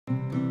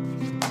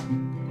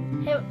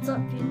Hey, what's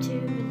up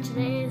YouTube? And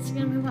today is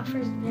gonna be my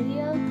first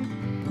video,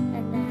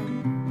 and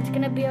then it's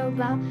gonna be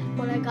about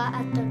what I got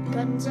at the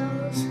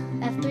Gunzo's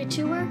F3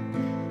 tour.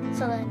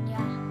 So then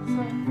so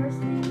the first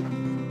thing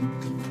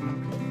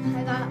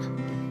I got,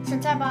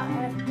 since I bought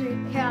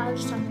F3, here I'll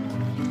just tell you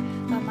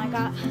later. I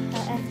got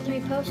an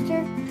F3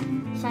 poster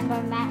signed by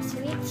Matt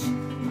Sweets.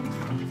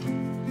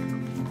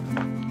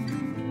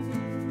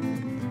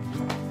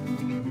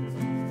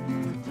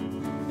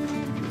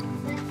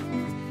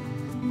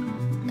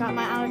 Got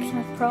my Alex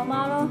Smith Pro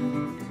model,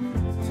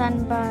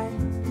 signed by a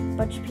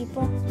bunch of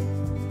people.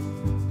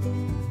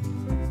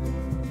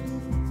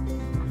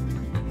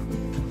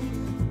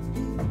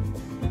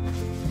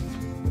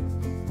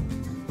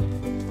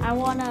 I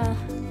wanna,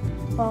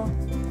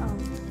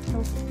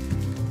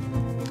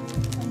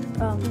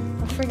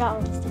 I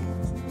forgot what his name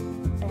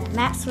was.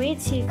 Matt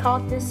Sweets, he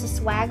called this a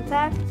swag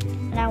pack,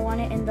 and I won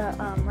it in the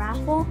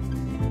raffle.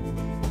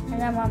 And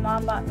then my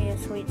mom bought me a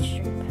Sweets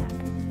string pack.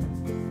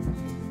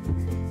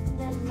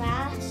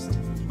 Last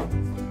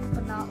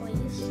but not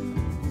least,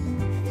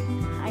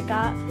 I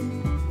got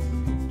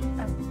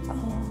a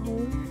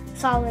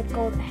solid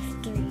gold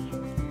F3.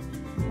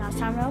 Now it's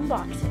time to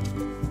unbox it.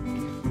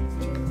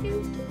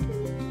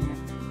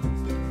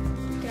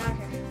 Get out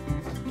here.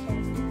 Okay.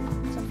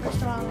 So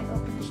first of all, I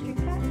open the string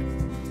pack.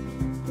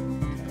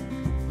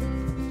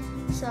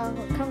 Okay. So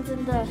what comes in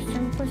the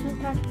string replacement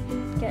pack?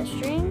 Get a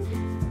string,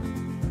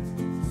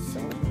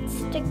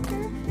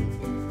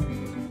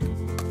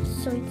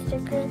 sweet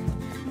sticker.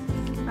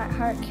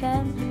 Heart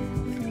can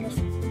in this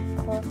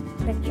cool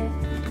picture.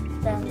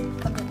 Then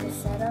comes with this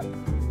setup.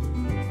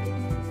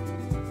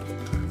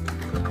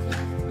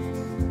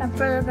 And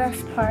for the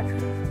best part,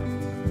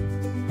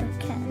 the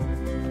can.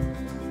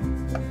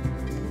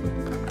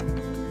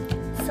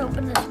 Let's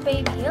open this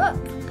baby up.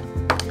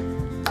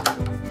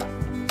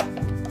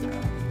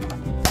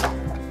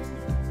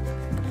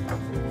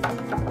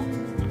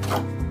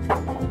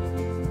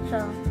 So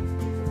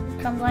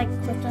comes like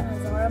within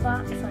a Zora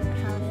box, like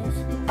how it is.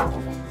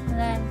 And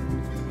then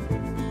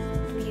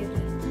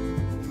beauty.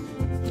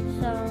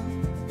 So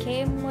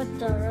came with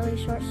the really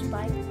short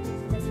spike.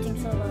 This thing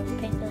so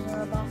the paint doesn't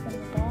rub off on the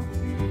ball.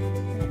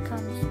 And it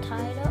comes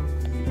tied up.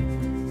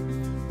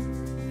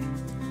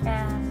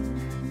 And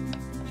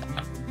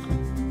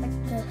like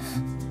this.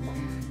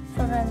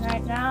 So then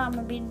right now I'm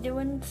gonna be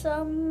doing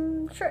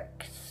some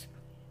tricks.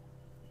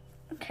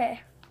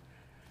 Okay.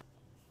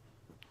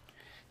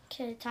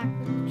 Okay, time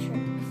for the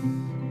trick.